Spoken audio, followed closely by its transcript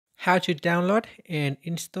how to download and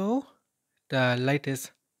install the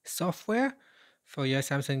latest software for your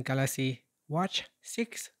Samsung Galaxy Watch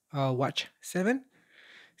 6 or Watch 7.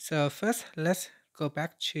 So first, let's go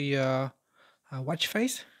back to your watch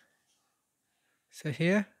face. So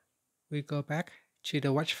here we go back to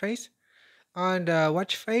the watch face. On the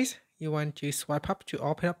watch face, you want to swipe up to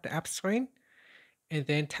open up the app screen and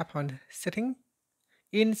then tap on setting.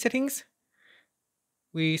 In settings,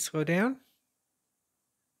 we scroll down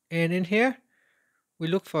and in here, we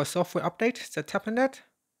look for software update. So tap on that,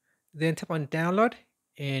 then tap on download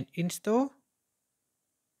and install.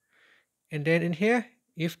 And then in here,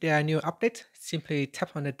 if there are new updates, simply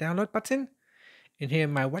tap on the download button. And here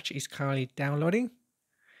my watch is currently downloading.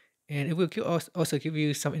 And it will also give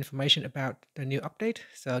you some information about the new update.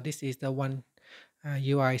 So this is the One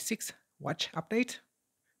UI 6 watch update.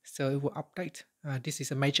 So it will update. This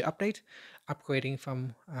is a major update, upgrading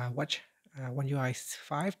from watch One UI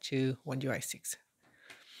 5 to One UI 6.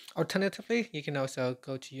 Alternatively, you can also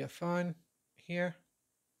go to your phone here.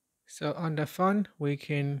 So on the phone, we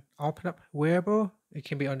can open up Wearable. It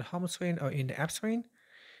can be on the home screen or in the app screen.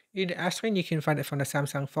 In the app screen, you can find it from the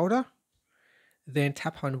Samsung folder. Then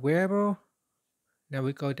tap on Wearable. Now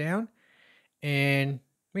we go down and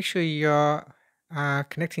make sure you're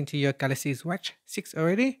connecting to your Galaxy Watch 6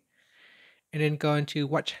 already. And then go into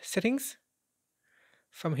Watch Settings.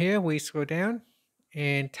 From here, we scroll down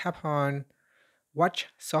and tap on Watch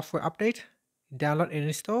Software Update, Download and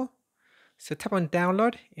Install. So tap on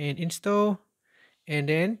Download and Install, and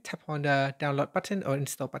then tap on the Download button or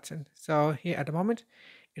Install button. So here at the moment,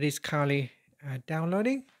 it is currently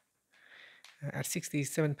downloading at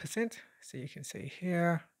 67%. So you can see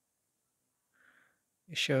here,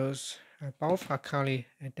 it shows both are currently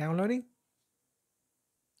downloading.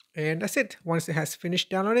 And that's it. Once it has finished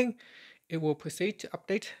downloading, it will proceed to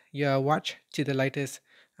update your watch to the latest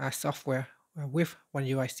software with One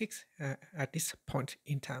UI 6 at this point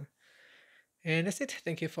in time. And that's it.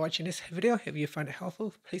 Thank you for watching this video. If you find it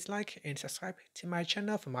helpful, please like and subscribe to my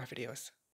channel for more videos.